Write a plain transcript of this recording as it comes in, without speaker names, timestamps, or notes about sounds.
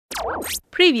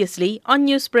Previously on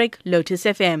Newsbreak, Lotus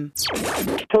FM.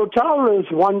 Total is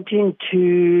wanting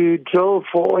to drill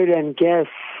for oil and gas.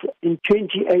 In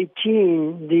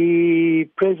 2018, the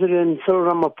President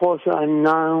Cyril Ramaphosa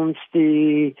announced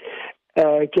the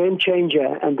game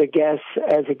changer and the gas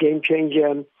as a game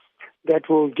changer that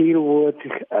will deal with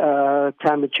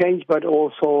climate change but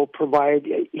also provide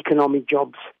economic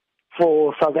jobs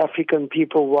for South African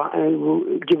people,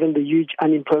 given the huge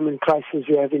unemployment crisis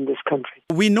we have in this country.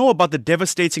 We know about the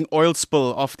devastating oil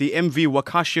spill of the MV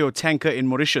Wakashio tanker in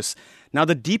Mauritius. Now,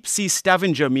 the DeepSea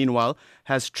Stavanger, meanwhile,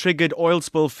 has triggered oil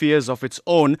spill fears of its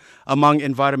own among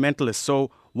environmentalists.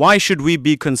 So why should we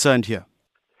be concerned here?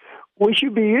 We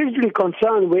should be hugely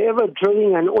concerned wherever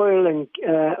drilling and oil, and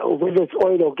whether it's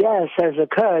oil or gas, has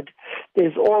occurred.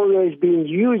 There's always been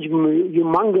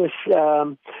humongous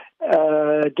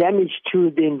damage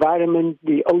to the environment,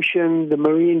 the ocean, the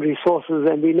marine resources,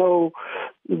 and we know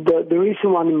the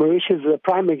recent one in Mauritius is a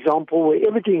prime example where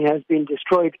everything has been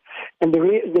destroyed, and the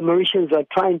Mauritians are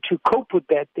trying to cope with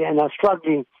that and are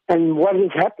struggling. And what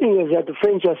is happening is that the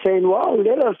French are saying, well,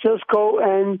 let us just go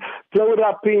and blow it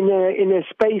up in a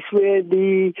space where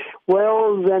the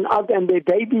whales and their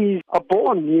babies are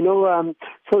born,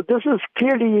 So this is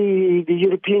clearly the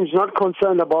Europeans not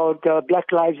concerned about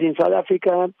black lives in South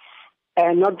Africa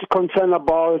and not concerned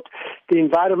about the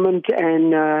environment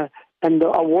and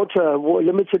our water,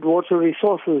 limited water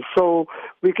resources. So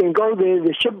we can go there,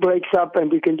 the ship breaks up,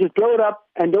 and we can just blow it up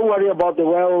and don't worry about the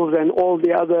whales and all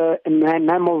the other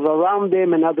mammals around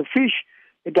them and other fish.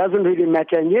 It doesn't really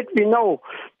matter. And yet we know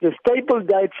the staple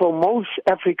diet for most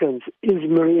Africans is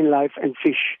marine life and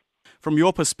fish. From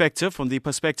your perspective, from the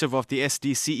perspective of the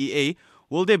SDCEA,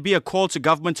 will there be a call to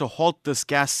government to halt this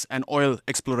gas and oil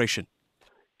exploration?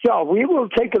 Yeah, we will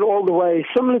take it all the way,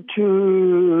 similar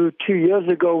to 2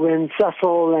 years ago when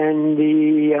Sasol and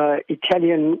the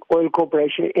Italian oil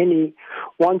corporation, Eni,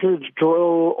 wanted to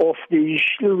drill off the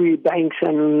Shlui banks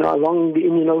and along the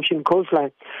Indian Ocean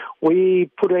coastline.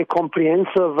 We put a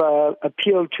comprehensive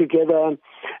appeal together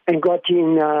and got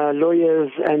in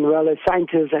lawyers and well as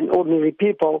scientists and ordinary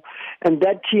people, and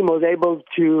that team was able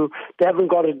to, they haven't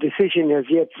got a decision as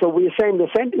yet. So we're saying the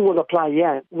same thing will apply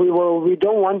here. We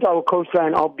don't want our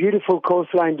coastline, our beautiful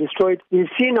coastline destroyed. We've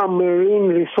seen our marine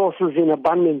resources in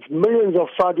abundance. Millions of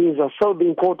sardines are still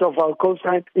being caught off our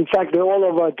coastline. In fact, they're all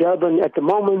over Durban at the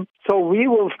moment. So we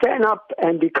will stand up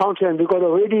and be counter, and we've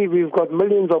got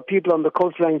millions of people on the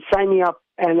coastline signing up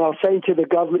and are saying to the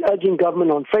government, urging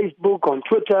government on Facebook, on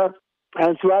Twitter,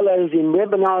 as well as in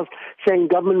webinars, saying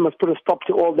government must put a stop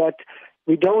to all that.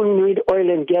 We don't need oil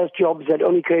and gas jobs that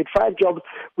only create 5 jobs.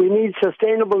 We need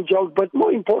sustainable jobs, but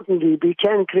more importantly, we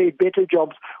can create better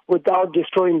jobs without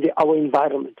destroying our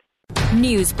environment.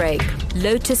 Newsbreak,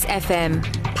 Lotus FM,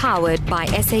 powered by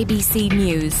SABC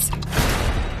News.